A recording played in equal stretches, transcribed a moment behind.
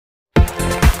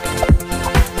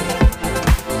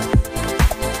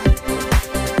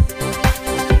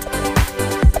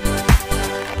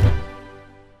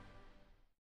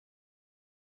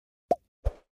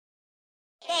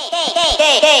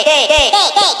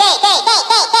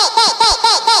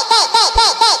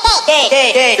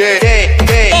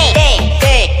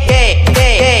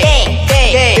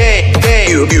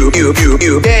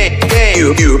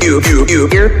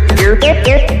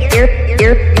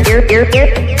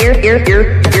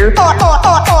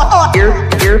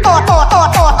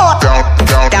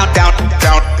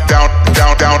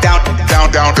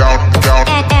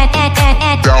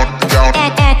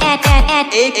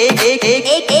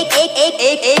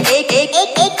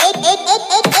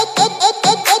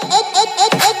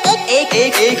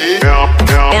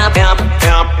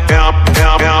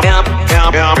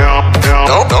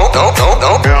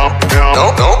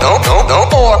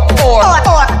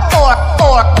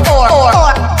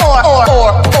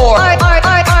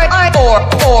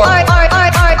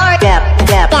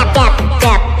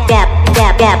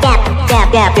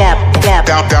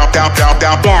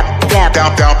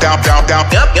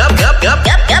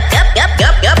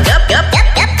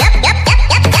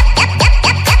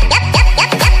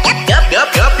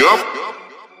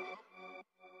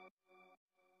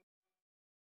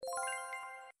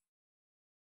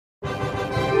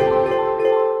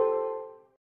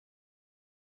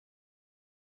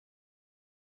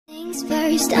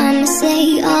First, I'ma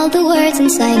say all the words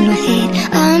inside my head.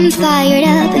 I'm fired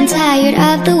up and tired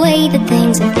of the way that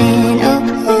things have been. Oh,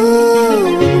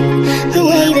 ooh, the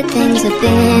way that things have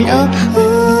been. Oh,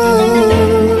 ooh.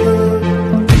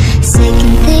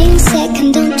 Second thing,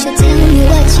 second, don't you tell me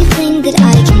what you think that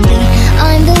I can be.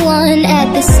 I'm the one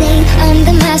at the same. I'm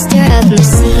the master of my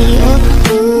sea. Oh,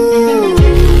 ooh,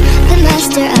 the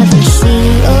master of my sea.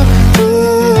 Oh,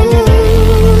 ooh.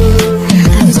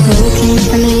 I was broken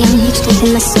from a young age,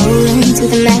 taking my soul into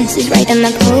the masses, writing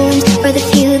my poems for the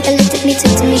few that looked at me,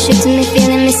 took to me, shook to me,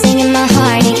 feeling me, singing my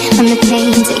heartache. From the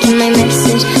pain, taking my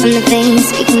message from the veins,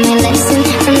 speaking my lesson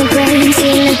from the brain,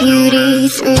 seeing the beauty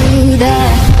through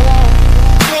the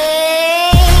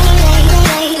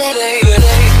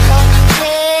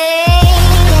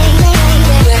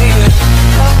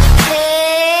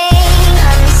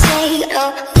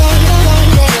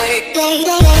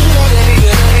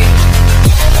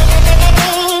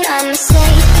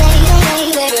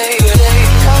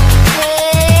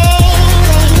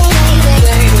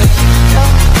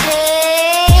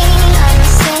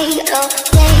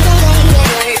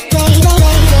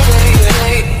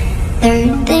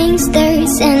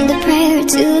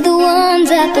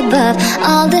above.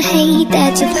 All the hate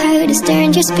that you've heard has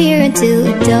turned your spirit to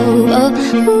a dove. Oh,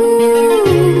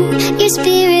 ooh, your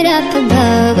spirit up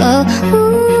above. Oh,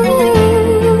 ooh.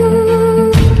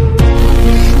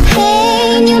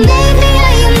 Pain, you made me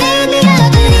a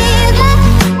believer,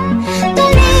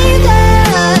 believer.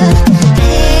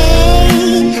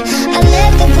 Pain, I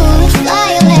let the bullets fly,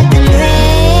 I let them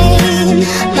rain.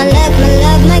 My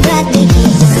love, my God, they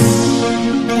keep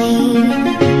pain.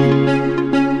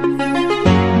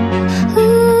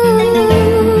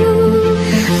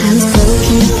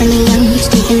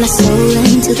 My soul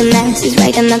into the masses,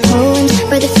 writing my poems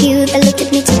for the few that looked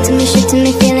at me, took to me, shook to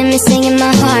me, feeling me, singing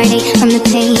my heartache. From the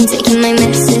pain, taking my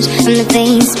message from the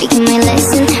veins, speaking my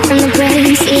lesson from the